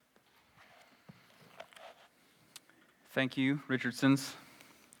Thank you, Richardsons,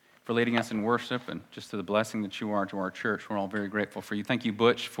 for leading us in worship and just to the blessing that you are to our church. We're all very grateful for you. Thank you,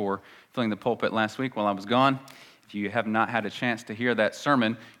 Butch, for filling the pulpit last week while I was gone. If you have not had a chance to hear that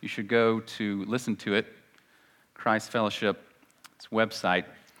sermon, you should go to listen to it. Christ Fellowship's website,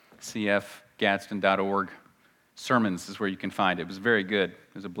 cfgadsden.org. Sermons is where you can find it. It was very good.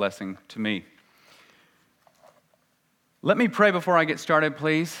 It was a blessing to me. Let me pray before I get started,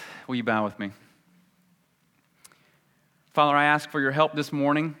 please. Will you bow with me? Father, I ask for your help this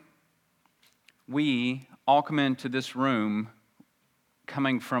morning. We all come into this room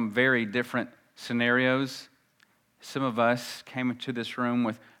coming from very different scenarios. Some of us came into this room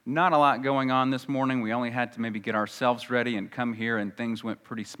with not a lot going on this morning. We only had to maybe get ourselves ready and come here, and things went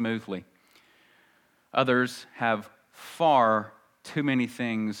pretty smoothly. Others have far too many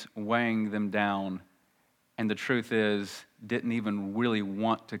things weighing them down, and the truth is, didn't even really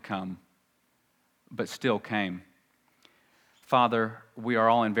want to come, but still came. Father, we are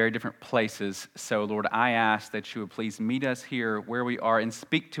all in very different places, so Lord, I ask that you would please meet us here where we are and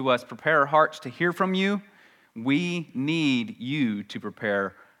speak to us, prepare our hearts to hear from you. We need you to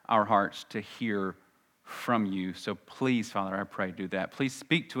prepare our hearts to hear from you. So please, Father, I pray, do that. Please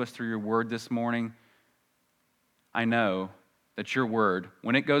speak to us through your word this morning. I know that your word,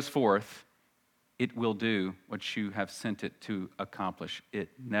 when it goes forth, it will do what you have sent it to accomplish. It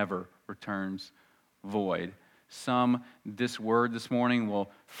never returns void. Some, this word this morning will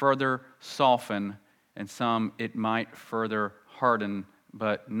further soften, and some it might further harden,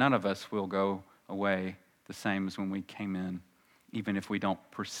 but none of us will go away the same as when we came in, even if we don't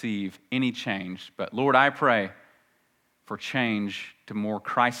perceive any change. But Lord, I pray for change to more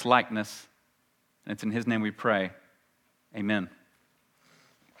Christ-likeness, and it's in his name we pray. Amen.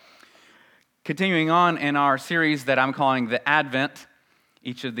 Continuing on in our series that I'm calling The Advent,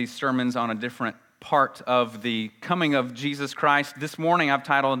 each of these sermons on a different part of the coming of Jesus Christ. This morning I've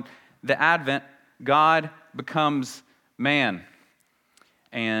titled The Advent, God Becomes Man.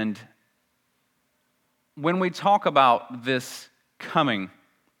 And when we talk about this coming,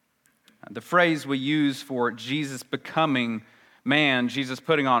 the phrase we use for Jesus becoming man, Jesus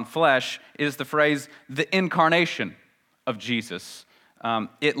putting on flesh, is the phrase the incarnation of Jesus.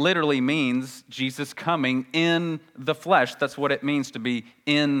 It literally means Jesus coming in the flesh. That's what it means to be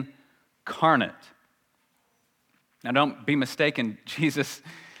incarnate. Now, don't be mistaken. Jesus,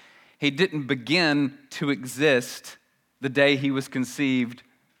 he didn't begin to exist the day he was conceived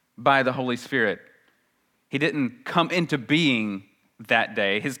by the Holy Spirit. He didn't come into being that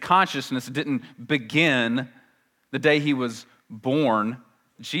day. His consciousness didn't begin the day he was born.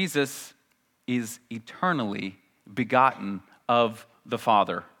 Jesus is eternally begotten of the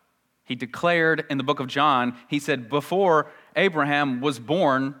Father. He declared in the book of John, he said, before Abraham was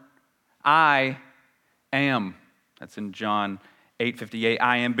born, I am. That's in John 8:58.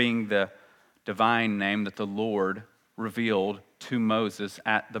 I am being the divine name that the Lord revealed to Moses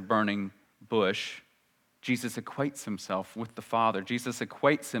at the burning bush. Jesus equates himself with the Father. Jesus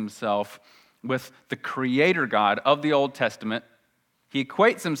equates himself with the Creator God of the Old Testament. He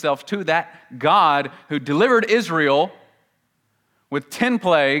equates himself to that God who delivered Israel with 10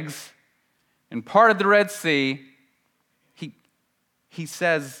 plagues and parted the Red Sea. He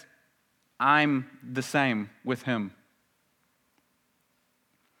says, I'm the same with him.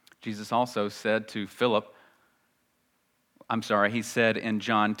 Jesus also said to Philip, he said in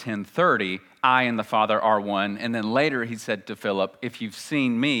John 10:30, I and the Father are one. And then later he said to Philip, if you've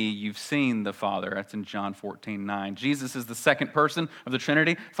seen me, you've seen the Father. That's in John 14:9. Jesus is the second person of the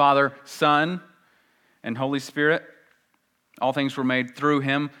Trinity, Father, Son, and Holy Spirit. All things were made through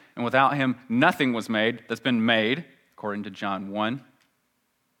him, and without him nothing was made that's been made, according to John 1.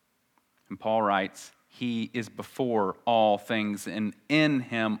 And Paul writes, he is before all things, and in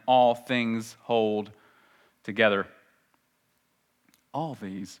him all things hold together. All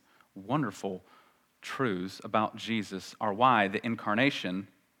these wonderful truths about Jesus are why the incarnation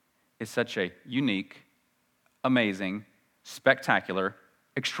is such a unique, amazing, spectacular,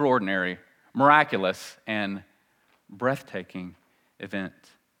 extraordinary, miraculous, and breathtaking event.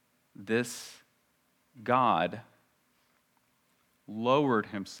 This God lowered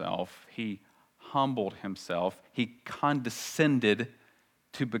himself, he humbled himself, he condescended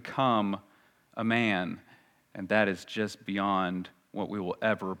to become a man, and that is just beyond what we will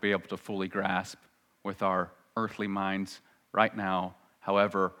ever be able to fully grasp with our earthly minds right now.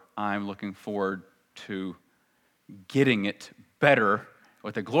 However, I'm looking forward to getting it better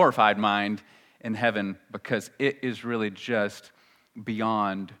with a glorified mind in heaven, because it is really just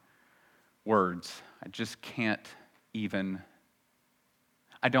beyond words. I just can't even,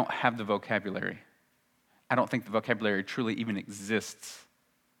 I don't have the vocabulary. I don't think the vocabulary truly even exists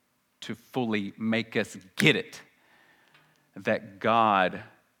to fully make us get it, that God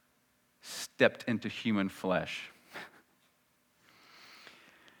stepped into human flesh.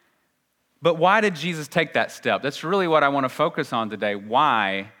 But why did Jesus take that step? That's really what I want to focus on today.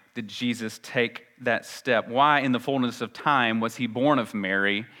 Why did Jesus take that step? Why, in the fullness of time, was he born of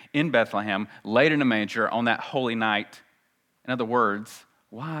Mary in Bethlehem, laid in a manger on that holy night? In other words,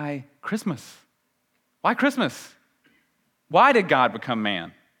 why Christmas? Why Christmas? Why did God become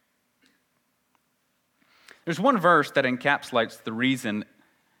man? There's one verse that encapsulates the reason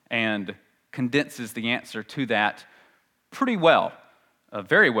and condenses the answer to that pretty well,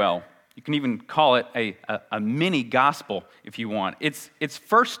 very well. You can even call it a mini gospel if you want. It's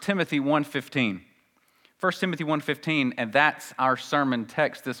 1 Timothy 1:15. 1 Timothy 1:15, and that's our sermon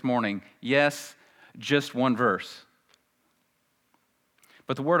text this morning. Yes, just one verse.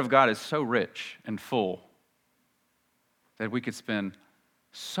 But the Word of God is so rich and full that we could spend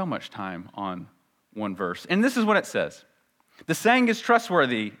so much time on one verse. And this is what it says. The saying is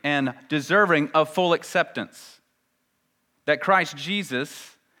trustworthy and deserving of full acceptance, that Christ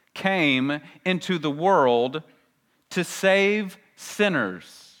Jesus came into the world to save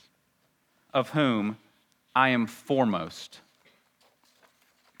sinners, of whom I am foremost.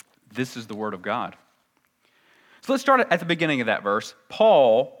 This is the Word of God. So let's start at the beginning of that verse.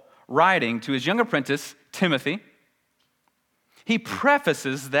 Paul, writing to his young apprentice, Timothy, he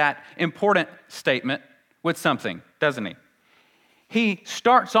prefaces that important statement with something, doesn't he? He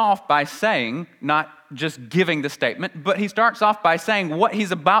starts off by saying, not just giving the statement, but he starts off by saying what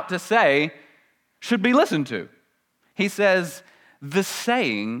he's about to say should be listened to. He says, the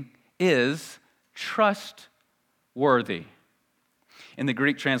saying is trustworthy. In the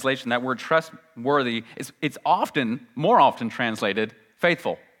Greek translation, that word trustworthy, it's more often translated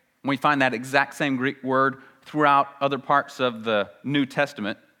faithful. We find that exact same Greek word throughout other parts of the New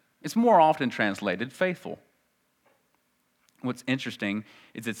Testament. It's more often translated faithful. What's interesting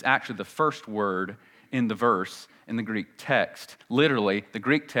is it's actually the first word in the verse in the Greek text. Literally, the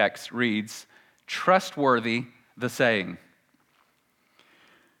Greek text reads, trustworthy the saying.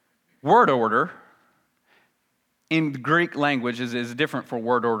 Word order in the Greek language is different from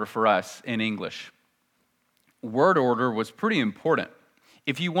word order for us in English. Word order was pretty important.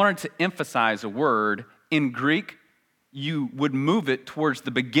 If you wanted to emphasize a word in Greek, you would move it towards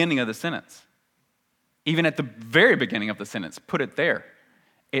the beginning of the sentence. Even at the very beginning of the sentence, put it there.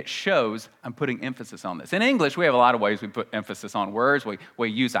 It shows I'm putting emphasis on this. In English, we have a lot of ways we put emphasis on words. We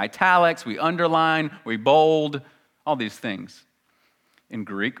use italics, we underline, we bold, all these things. In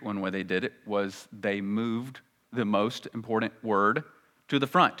Greek, one way they did it was they moved the most important word to the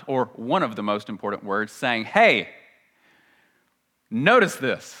front, or one of the most important words, saying, hey, notice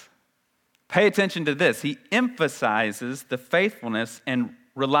this. Pay attention to this. He emphasizes the faithfulness and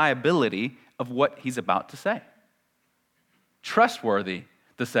reliability of what he's about to say. Trustworthy,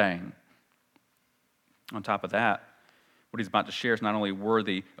 the saying. On top of that, what he's about to share is not only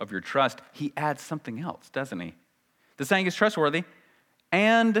worthy of your trust, he adds something else, doesn't he? The saying is trustworthy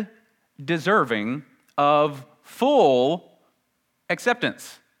and deserving of full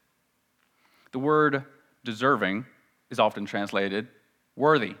acceptance. The word deserving is often translated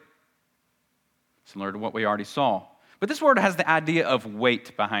worthy, similar to what we already saw. But this word has the idea of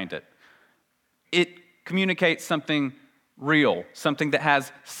weight behind it. It communicates something real, something that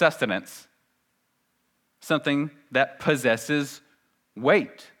has sustenance, something that possesses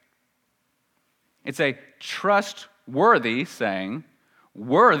weight. It's a trustworthy saying,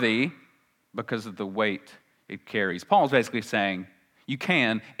 worthy because of the weight it carries. Paul's basically saying you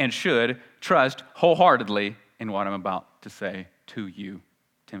can and should trust wholeheartedly in what I'm about to say to you,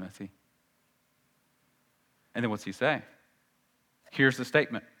 Timothy. And then what's he say? Here's the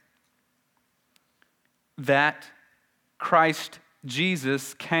statement. That Christ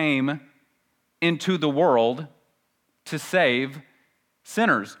Jesus came into the world to save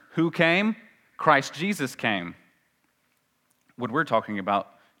sinners. Who came? Christ Jesus came. When we're talking about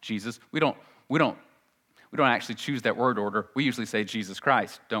Jesus, we don't actually choose that word order. We usually say Jesus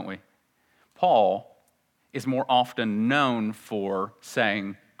Christ, don't we? Paul is more often known for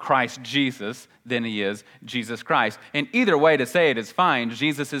saying Christ Jesus than he is Jesus Christ. And either way to say it is fine.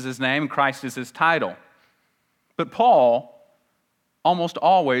 Jesus is his name, Christ is his title. But Paul, almost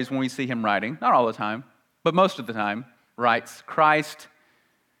always when we see him writing, not all the time, but most of the time, writes Christ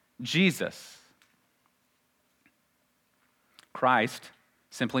Jesus. Christ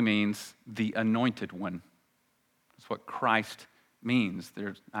simply means the anointed one. That's what Christ means.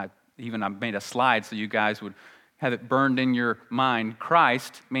 I made a slide so you guys would have it burned in your mind.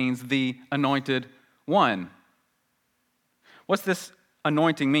 Christ means the anointed one. What's this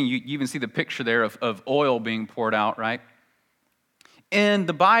anointing mean? You even see the picture there of oil being poured out, right? In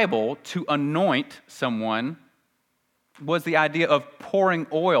the Bible, to anoint someone was the idea of pouring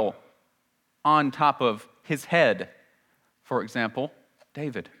oil on top of his head. For example,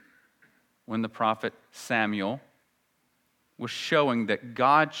 David, when the prophet Samuel was showing that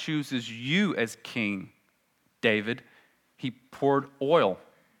God chooses you as king, David, he poured oil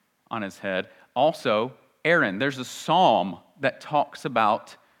on his head. Also, Aaron, there's a psalm that talks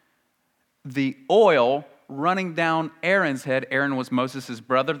about the oil running down Aaron's head. Aaron was Moses'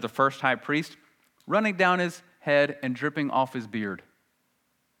 brother, the first high priest, running down his head and dripping off his beard.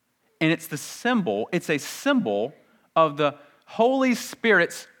 And it's a symbol of the Holy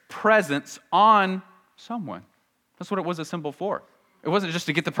Spirit's presence on someone. That's what it was a symbol for. It wasn't just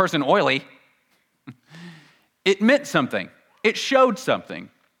to get the person oily. It meant something. It showed something.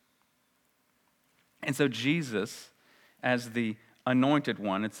 And so Jesus, as the anointed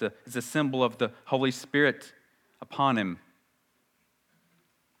one, it's a symbol of the Holy Spirit upon him.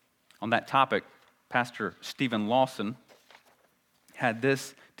 On that topic, Pastor Stephen Lawson had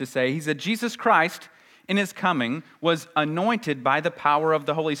this to say. He said, Jesus Christ, in his coming, was anointed by the power of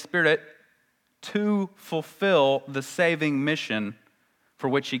the Holy Spirit to fulfill the saving mission for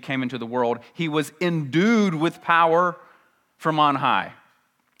which he came into the world. He was endued with power from on high.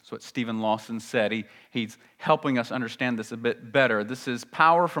 That's what Stephen Lawson said. He's helping us understand this a bit better. This is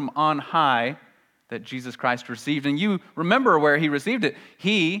power from on high that Jesus Christ received. And you remember where he received it.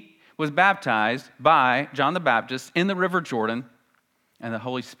 He was baptized by John the Baptist in the River Jordan, and the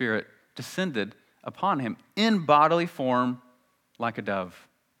Holy Spirit descended upon him in bodily form like a dove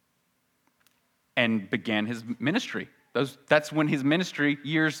and began his ministry. That's when his ministry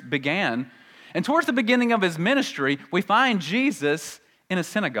years began. And towards the beginning of his ministry, we find Jesus in a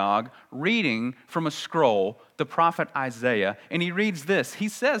synagogue reading from a scroll, the prophet Isaiah. And he reads this. He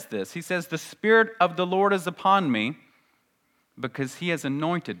says this. He says, "The Spirit of the Lord is upon me because he has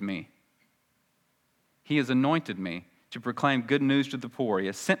anointed me. He has anointed me to proclaim good news to the poor. He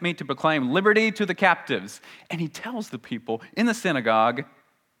has sent me to proclaim liberty to the captives." And he tells the people in the synagogue,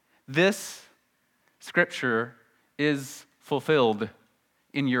 this scripture is fulfilled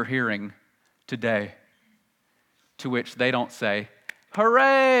in your hearing today. To which they don't say,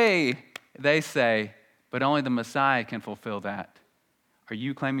 "Hooray!" They say, "But only the Messiah can fulfill that. Are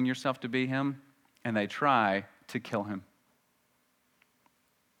you claiming yourself to be him?" And they try to kill him.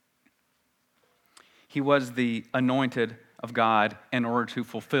 He was the anointed of God in order to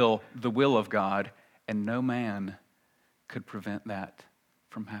fulfill the will of God, and no man could prevent that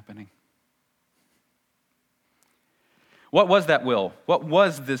from happening. What was that will? What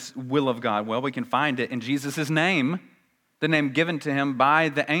was this will of God? Well, we can find it in Jesus' name, the name given to him by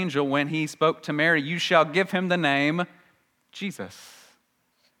the angel when he spoke to Mary. "You shall give him the name Jesus."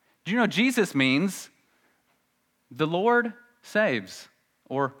 Do you know Jesus means the Lord saves,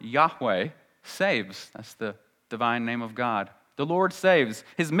 or Yahweh saves? That's the divine name of God. The Lord saves.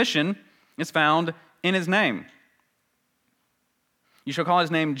 His mission is found in his name. "You shall call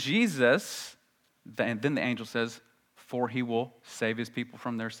his name Jesus," and then the angel says, "for he will save his people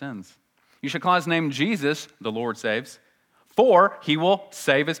from their sins." "You shall call his name Jesus," the Lord saves, "for he will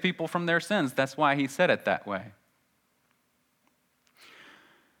save his people from their sins." That's why he said it that way.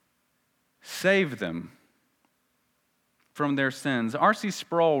 Save them from their sins. R.C.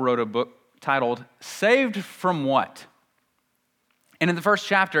 Sproul wrote a book titled "Saved from What?" And in the first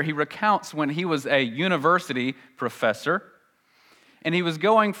chapter, he recounts when he was a university professor, and he was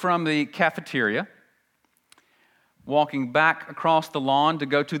going from the cafeteria, walking back across the lawn to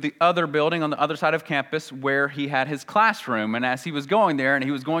go to the other building on the other side of campus where he had his classroom. And as he was going there, and he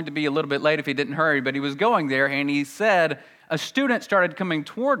was going to be a little bit late if he didn't hurry, but he was going there, and he said, a student started coming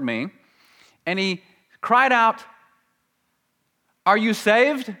toward me, and he cried out, "Are you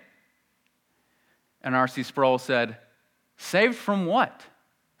saved?" And R.C. Sproul said, "Saved from what?"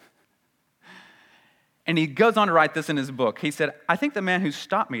 And he goes on to write this in his book. He said, "I think the man who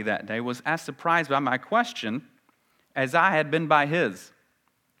stopped me that day was as surprised by my question as I had been by his.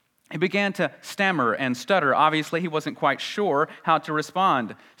 He began to stammer and stutter. Obviously, he wasn't quite sure how to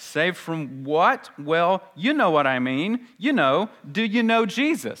respond. Saved from what? Well, you know what I mean. You know, do you know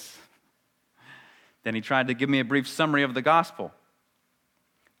Jesus?" Then he tried to give me a brief summary of the gospel.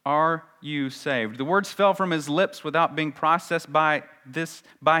 Are you saved? The words fell from his lips without being processed by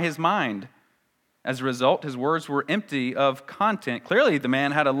his mind. As a result, his words were empty of content. Clearly, the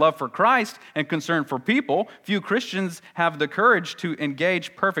man had a love for Christ and concern for people. Few Christians have the courage to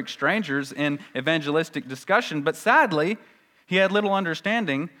engage perfect strangers in evangelistic discussion, but sadly, He had little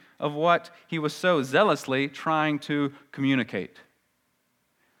understanding of what he was so zealously trying to communicate.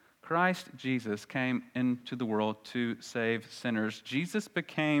 Christ Jesus came into the world to save sinners. Jesus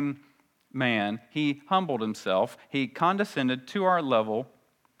became man. He humbled himself. He condescended to our level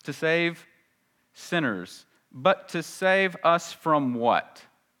to save sinners. But to save us from what?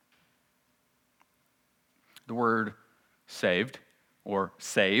 The word saved or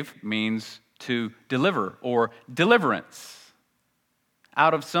save means to deliver or deliverance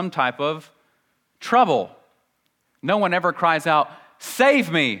out of some type of trouble. No one ever cries out,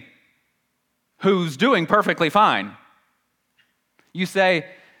 "Save me," who's doing perfectly fine. You say,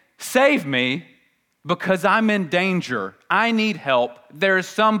 "Save me because I'm in danger. I need help. There's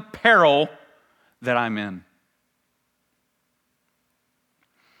some peril that I'm in."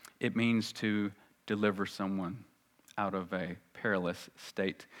 It means to deliver someone out of a perilous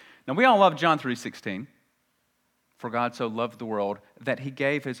state. Now, we all love John 3:16. For God so loved the world that he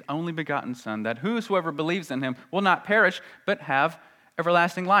gave his only begotten Son, that whosoever believes in him will not perish, but have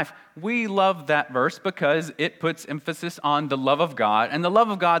everlasting life. We love that verse because it puts emphasis on the love of God, and the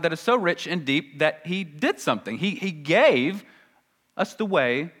love of God that is so rich and deep that he did something. He gave us the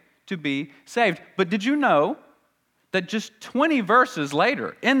way to be saved. But did you know that just 20 verses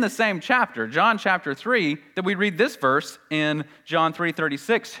later, in the same chapter, John chapter 3, that we read this verse in John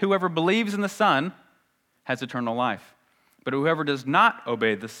 3:36, whoever believes in the Son has eternal life. But whoever does not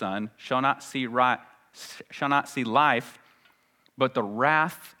obey the Son shall not see life, but the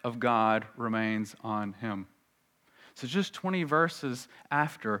wrath of God remains on him. So just 20 verses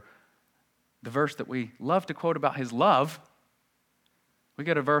after the verse that we love to quote about his love, we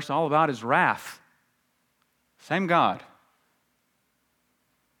get a verse all about his wrath. Same God.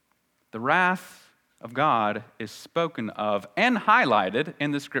 The wrath of God is spoken of and highlighted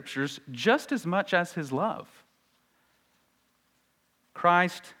in the Scriptures just as much as his love.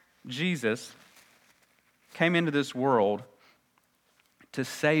 Christ Jesus came into this world to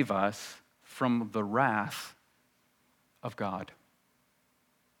save us from the wrath of God.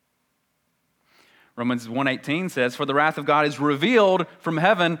 Romans 1:18 says, "For the wrath of God is revealed from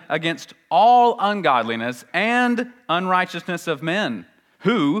heaven against all ungodliness and unrighteousness of men,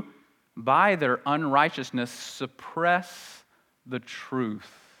 who by their unrighteousness suppress the truth."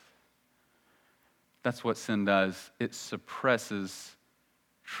 That's what sin does. It suppresses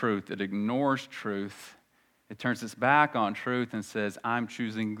truth. It ignores truth. It turns its back on truth and says, "I'm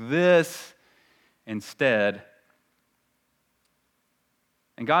choosing this instead."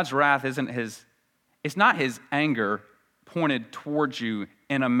 And God's wrath it's not his anger pointed towards you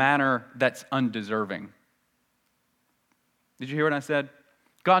in a manner that's undeserving. Did you hear what I said?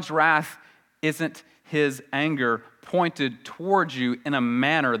 God's wrath isn't his anger pointed towards you in a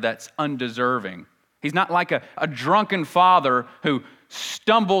manner that's undeserving. He's not like a drunken father who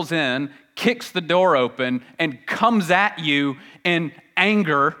stumbles in, kicks the door open, and comes at you in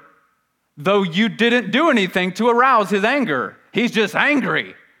anger, though you didn't do anything to arouse his anger. He's just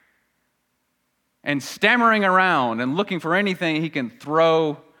angry and stammering around and looking for anything he can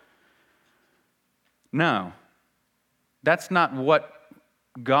throw. No, that's not what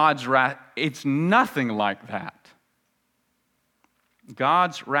God's wrath, it's nothing like that.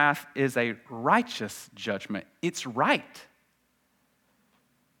 God's wrath is a righteous judgment. It's right.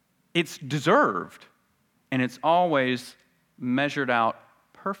 It's deserved. And it's always measured out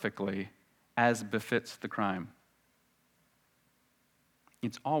perfectly as befits the crime.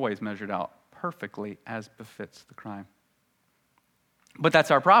 It's always measured out perfectly as befits the crime. But that's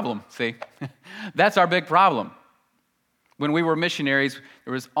our problem, see? That's our big problem. When we were missionaries,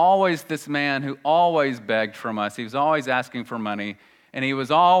 there was always this man who always begged from us. He was always asking for money, and he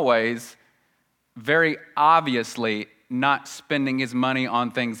was always very obviously not spending his money on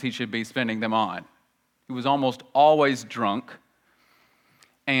things he should be spending them on. He was almost always drunk,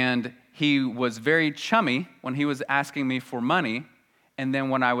 and he was very chummy when he was asking me for money, and then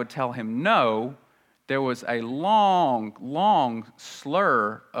when I would tell him no, there was a long, long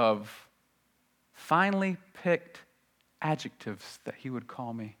slur of finely picked adjectives that he would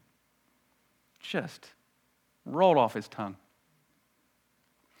call me. Just rolled off his tongue.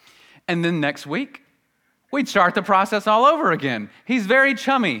 And then next week, we'd start the process all over again. He's very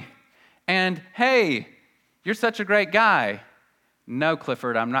chummy. And, "Hey, you're such a great guy." "No,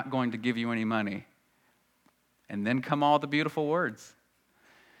 Clifford, I'm not going to give you any money." And then come all the beautiful words.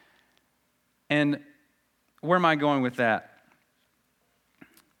 And where am I going with that?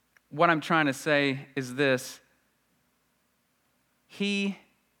 What I'm trying to say is this. He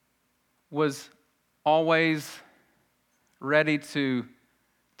was always ready to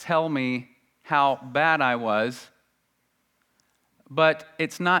tell me how bad I was, But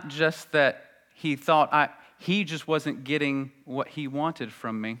it's not just that he thought he just wasn't getting what he wanted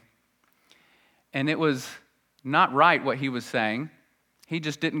from me. And it was not right what he was saying. He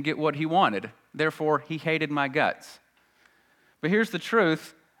just didn't get what he wanted. Therefore, he hated my guts. But here's the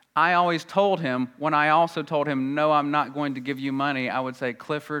truth. I always told him, when I also told him, no, I'm not going to give you money, I would say,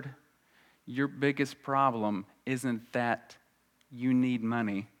 Clifford, your biggest problem isn't that you need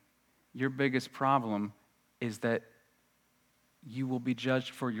money. Your biggest problem is that you will be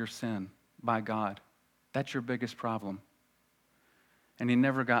judged for your sin by God. That's your biggest problem. And he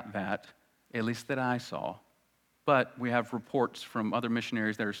never got that, at least that I saw. But we have reports from other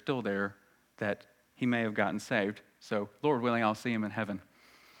missionaries that are still there that he may have gotten saved. So, Lord willing, I'll see him in heaven.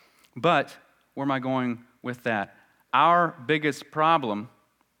 But where am I going with that? Our biggest problem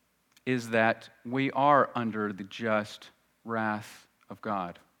is that we are under the just wrath of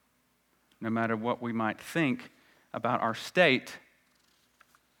God. No matter what we might think about our state,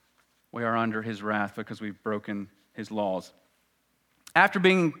 we are under his wrath because we've broken his laws. After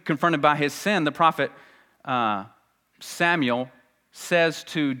being confronted by his sin, the prophet Samuel says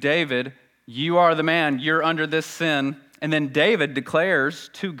to David, you are the man, you're under this sin. And then David declares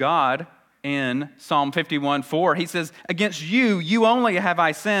to God in Psalm 51:4, he says, against you only have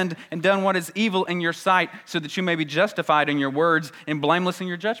I sinned and done what is evil in your sight, so that you may be justified in your words and blameless in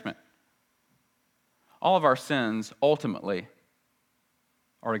your judgment. All of our sins ultimately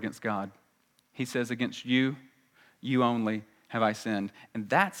are against God. He says, against you only have I sinned. And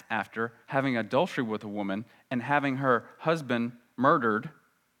that's after having adultery with a woman and having her husband murdered.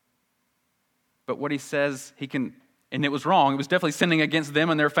 But what he says, and it was wrong, it was definitely sinning against them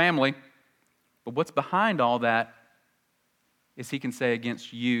and their family. But what's behind all that is he can say,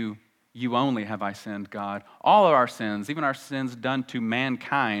 against you only have I sinned, God. All of our sins, even our sins done to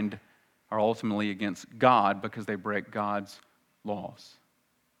mankind, are ultimately against God because they break God's laws.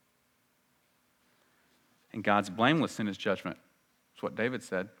 And God's blameless in his judgment. That's what David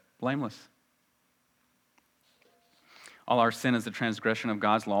said, blameless. All our sin is a transgression of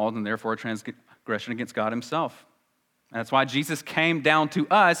God's laws and therefore a transgression against God himself. That's why Jesus came down to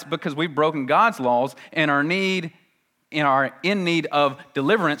us, because we've broken God's laws and are in need of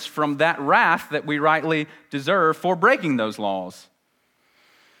deliverance from that wrath that we rightly deserve for breaking those laws.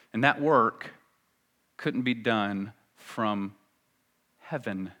 And that work couldn't be done from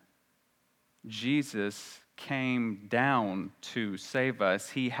heaven. Jesus came down to save us.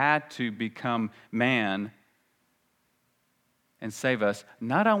 He had to become man and save us,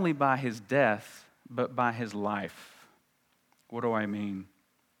 not only by his death, but by his life. What do I mean?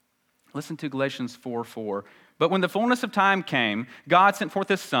 Listen to Galatians 4:4. But when the fullness of time came, God sent forth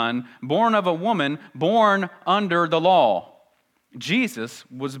his Son, born of a woman, born under the law. Jesus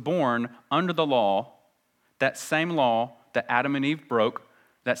was born under the law, that same law that Adam and Eve broke,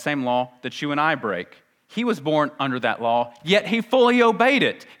 that same law that you and I break. He was born under that law, yet he fully obeyed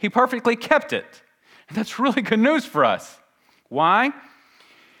it. He perfectly kept it. And that's really good news for us. Why?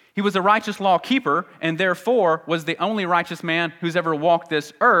 He was a righteous law keeper and therefore was the only righteous man who's ever walked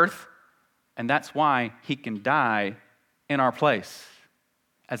this earth. And that's why he can die in our place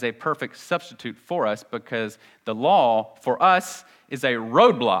as a perfect substitute for us, because the law for us is a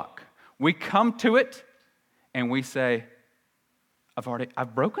roadblock. We come to it and we say,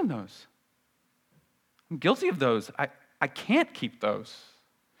 I've broken those. I'm guilty of those. I can't keep those.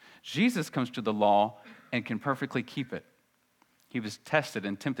 Jesus comes to the law and can perfectly keep it. He was tested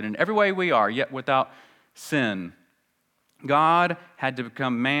and tempted in every way we are, yet without sin. God had to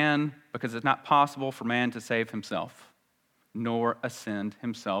become man because it's not possible for man to save himself, nor ascend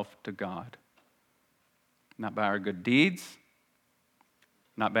himself to God. Not by our good deeds,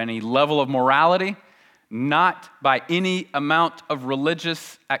 not by any level of morality, not by any amount of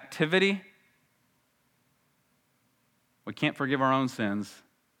religious activity. We can't forgive our own sins,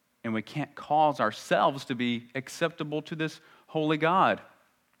 and we can't cause ourselves to be acceptable to this holy God.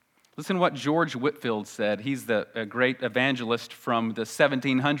 Listen to what George Whitefield said. He's a great evangelist from the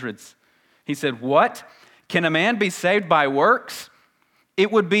 1700s. He said, "What? Can a man be saved by works?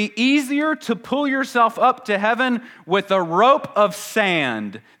 It would be easier to pull yourself up to heaven with a rope of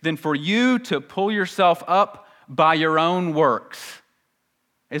sand than for you to pull yourself up by your own works."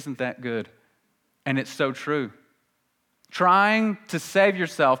 Isn't that good? And it's so true. Trying to save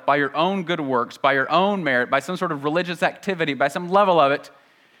yourself by your own good works, by your own merit, by some sort of religious activity, by some level of it,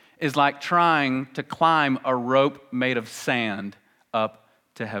 is like trying to climb a rope made of sand up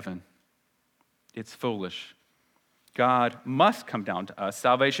to heaven. It's foolish. God must come down to us.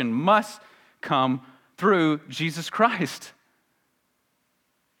 Salvation must come through Jesus Christ.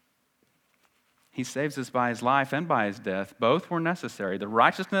 He saves us by his life and by his death. Both were necessary. The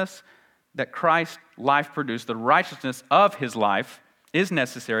righteousness that Christ's life produced, the righteousness of his life, is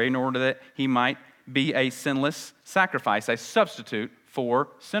necessary in order that he might be a sinless sacrifice, a substitute for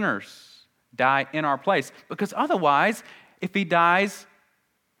sinners, die in our place. Because otherwise, if he dies,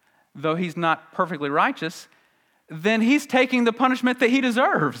 though he's not perfectly righteous, then he's taking the punishment that he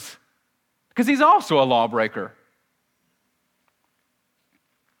deserves, because he's also a lawbreaker.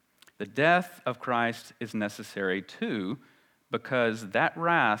 The death of Christ is necessary too, because that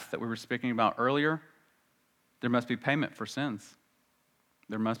wrath that we were speaking about earlier, there must be payment for sins.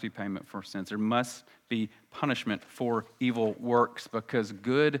 There must be payment for sins. There must be punishment for evil works, because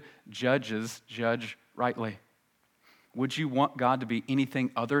good judges judge rightly. Would you want God to be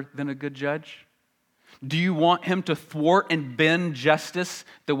anything other than a good judge? Do you want him to thwart and bend justice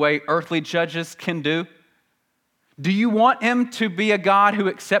the way earthly judges can do? Do you want him to be a God who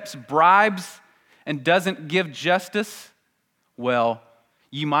accepts bribes and doesn't give justice? Well,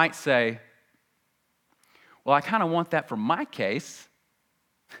 you might say, well, I kind of want that for my case.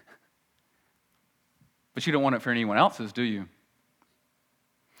 But you don't want it for anyone else's, do you?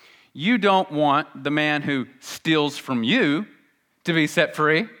 You don't want the man who steals from you to be set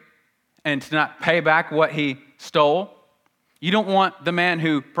free and to not pay back what he stole. You don't want the man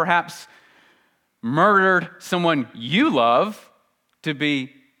who perhaps murdered someone you love to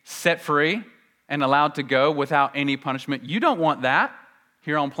be set free and allowed to go without any punishment. You don't want that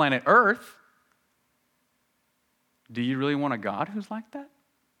here on planet Earth. Do you really want a God who's like that?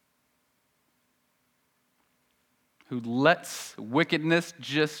 Who lets wickedness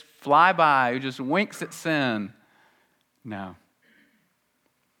just fly by, who just winks at sin? No.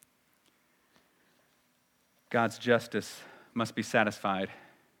 God's justice must be satisfied.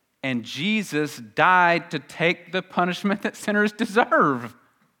 And Jesus died to take the punishment that sinners deserve.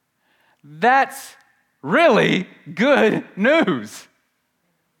 That's really good news.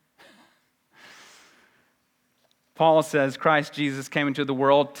 Paul says Christ Jesus came into the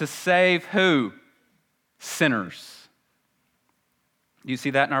world to save who? Sinners. Do you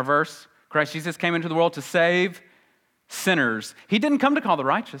see that in our verse? Christ Jesus came into the world to save sinners. He didn't come to call the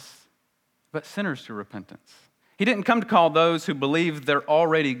righteous, but sinners to repentance. He didn't come to call those who believe they're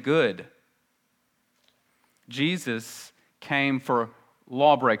already good. Jesus came for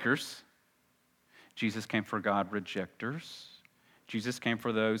lawbreakers. Jesus came for God rejectors. Jesus came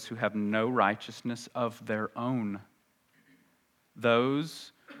for those who have no righteousness of their own.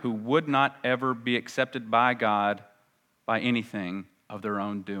 Those who would not ever be accepted by God by anything of their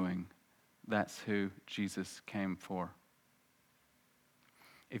own doing. That's who Jesus came for.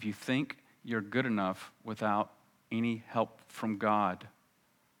 If you think you're good enough without any help from God,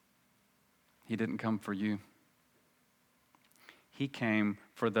 he didn't come for you. He came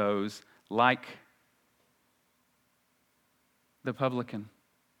for those like the publican,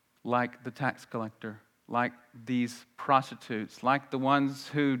 like the tax collector, like these prostitutes, like the ones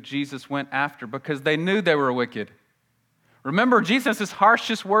who Jesus went after because they knew they were wicked. Remember, Jesus'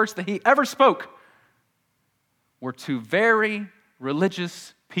 harshest words that he ever spoke were to very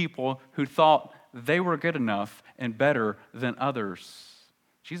religious people who thought they were good enough and better than others.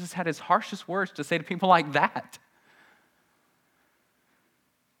 Jesus had his harshest words to say to people like that.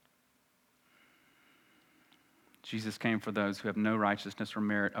 Jesus came for those who have no righteousness or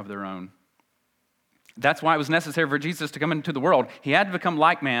merit of their own. That's why it was necessary for Jesus to come into the world. He had to become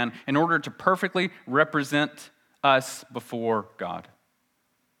like man in order to perfectly represent us before God.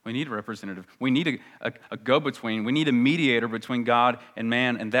 We need a representative. We need a go-between. We need a mediator between God and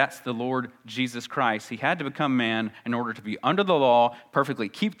man, and that's the Lord Jesus Christ. He had to become man in order to be under the law, perfectly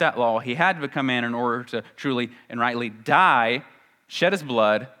keep that law. He had to become man in order to truly and rightly die, shed his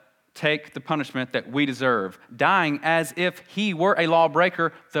blood, take the punishment that we deserve, dying as if he were a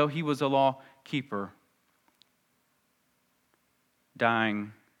lawbreaker, though he was a law keeper.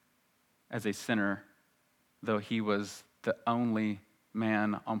 Dying as a sinner, though he was the only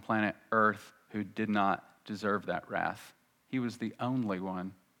man on planet Earth who did not deserve that wrath. He was the only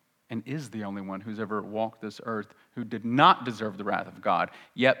one, and is the only one who's ever walked this earth who did not deserve the wrath of God.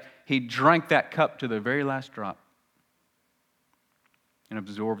 Yet he drank that cup to the very last drop and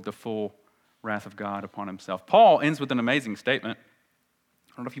absorbed the full wrath of God upon himself. Paul ends with an amazing statement.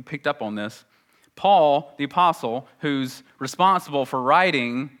 I don't know if you picked up on this. Paul, the apostle, who's responsible for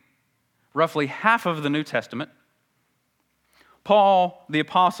writing roughly half of the New Testament, Paul, the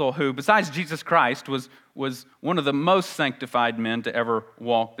apostle, who, besides Jesus Christ, was one of the most sanctified men to ever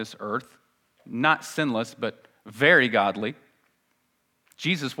walk this earth, not sinless, but very godly.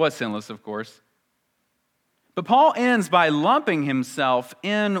 Jesus was sinless, of course. But Paul ends by lumping himself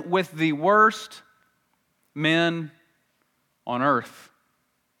in with the worst men on earth.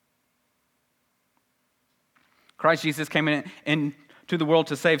 Christ Jesus came into the world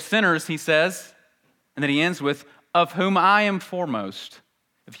to save sinners, he says, and then he ends with, of whom I am foremost.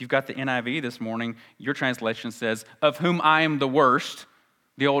 If you've got the NIV this morning, your translation says, of whom I am the worst.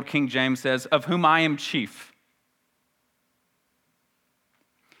 The old King James says, of whom I am chief.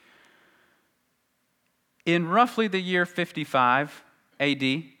 In roughly the year 55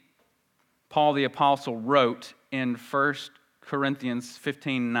 AD, Paul the Apostle wrote in 1 Corinthians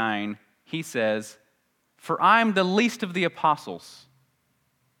 15:9, he says, for I am the least of the apostles.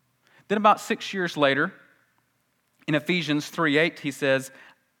 Then about 6 years later, in Ephesians 3:8, he says,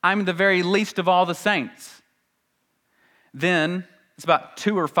 I'm the very least of all the saints. Then, it's about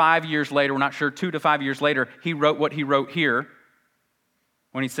 2 or 5 years later, we're not sure, 2 to 5 years later, he wrote what he wrote here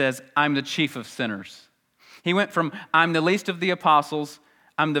when he says, I'm the chief of sinners. He went from, I'm the least of the apostles,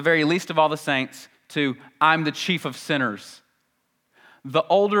 I'm the very least of all the saints, to, I'm the chief of sinners. The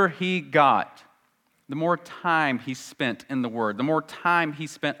older he got, the more time he spent in the Word, the more time he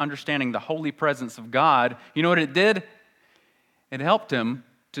spent understanding the holy presence of God, you know what it did? It helped him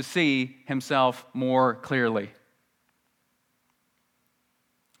to see himself more clearly.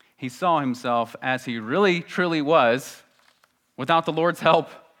 He saw himself as he really, truly was, without the Lord's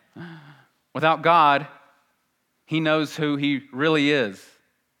help, without God. He knows who he really is.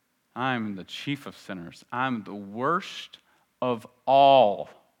 I'm the chief of sinners. I'm the worst of all.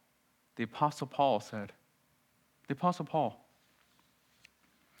 The Apostle Paul said. The Apostle Paul.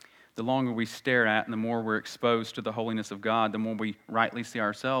 The longer we stare at and the more we're exposed to the holiness of God, the more we rightly see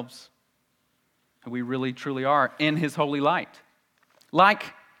ourselves, who we really truly are in His holy light. Like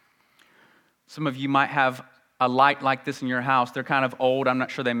some of you might have a light like this in your house. They're kind of old. I'm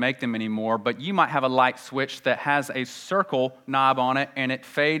not sure they make them anymore, but you might have a light switch that has a circle knob on it and it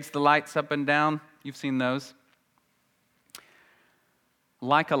fades the lights up and down. You've seen those.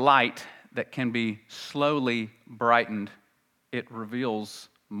 Like a light that can be slowly brightened, it reveals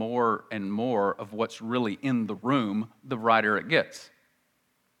more and more of what's really in the room, the brighter it gets.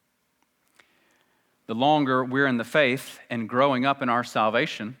 The longer we're in the faith and growing up in our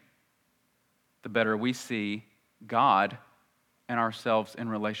salvation, the better we see God and ourselves in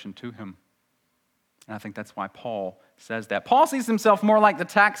relation to Him. And I think that's why Paul says that. Paul sees himself more like the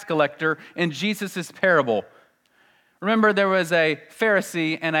tax collector in Jesus' parable. Remember, there was a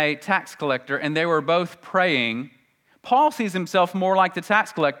Pharisee and a tax collector, and they were both praying. Paul sees himself more like the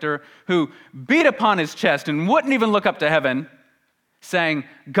tax collector who beat upon his chest and wouldn't even look up to heaven, saying,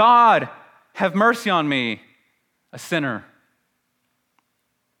 God, have mercy on me, a sinner.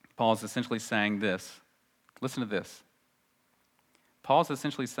 Paul is essentially saying this. Listen to this. Paul is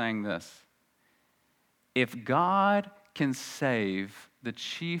essentially saying this. If God can save the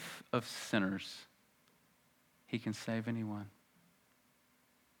chief of sinners, He can save anyone.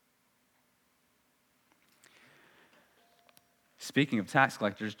 Speaking of tax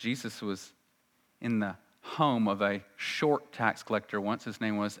collectors, Jesus was in the home of a short tax collector once. His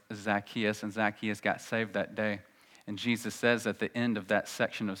name was Zacchaeus, and Zacchaeus got saved that day. And Jesus says at the end of that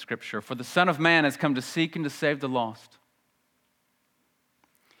section of Scripture, for the Son of Man has come to seek and to save the lost.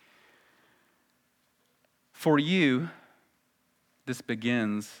 For you, this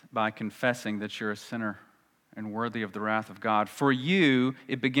begins by confessing that you're a sinner and worthy of the wrath of God. For you,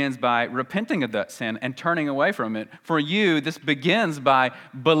 it begins by repenting of that sin and turning away from it. For you, this begins by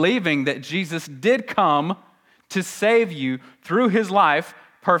believing that Jesus did come to save you through His life,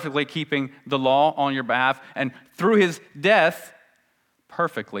 perfectly keeping the law on your behalf, and through His death,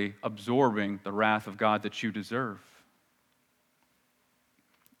 perfectly absorbing the wrath of God that you deserve.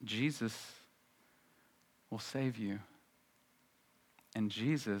 Jesus will save you, and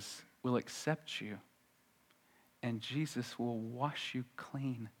Jesus will accept you, and Jesus will wash you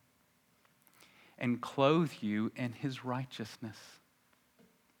clean and clothe you in His righteousness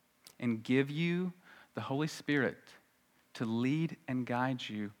and give you the Holy Spirit to lead and guide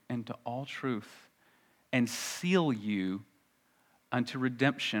you into all truth and seal you unto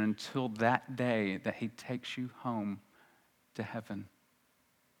redemption until that day that He takes you home to heaven.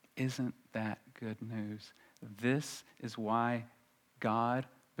 Isn't that good news? This is why God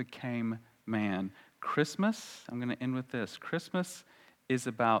became man. Christmas, I'm going to end with this. Christmas is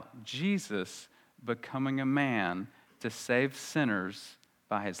about Jesus becoming a man to save sinners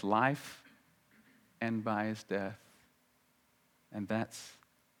by His life and by His death. And that's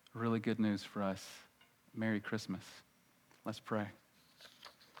really good news for us. Merry Christmas. Let's pray.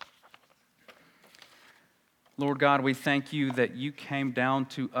 Lord God, we thank You that You came down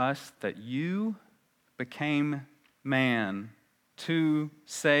to us, that You became man to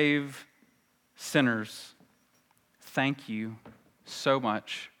save sinners. Thank you so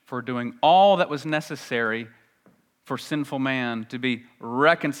much for doing all that was necessary for sinful man to be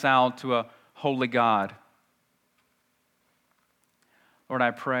reconciled to a holy God. Lord,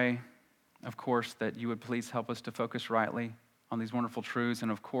 I pray, of course, that you would please help us to focus rightly on these wonderful truths. And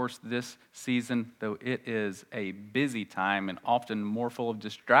of course, this season, though it is a busy time and often more full of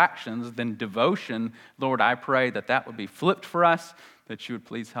distractions than devotion, Lord, I pray that that would be flipped for us, that you would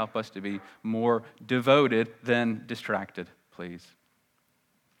please help us to be more devoted than distracted, please.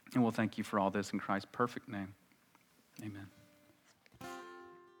 And we'll thank you for all this in Christ's perfect name. Amen.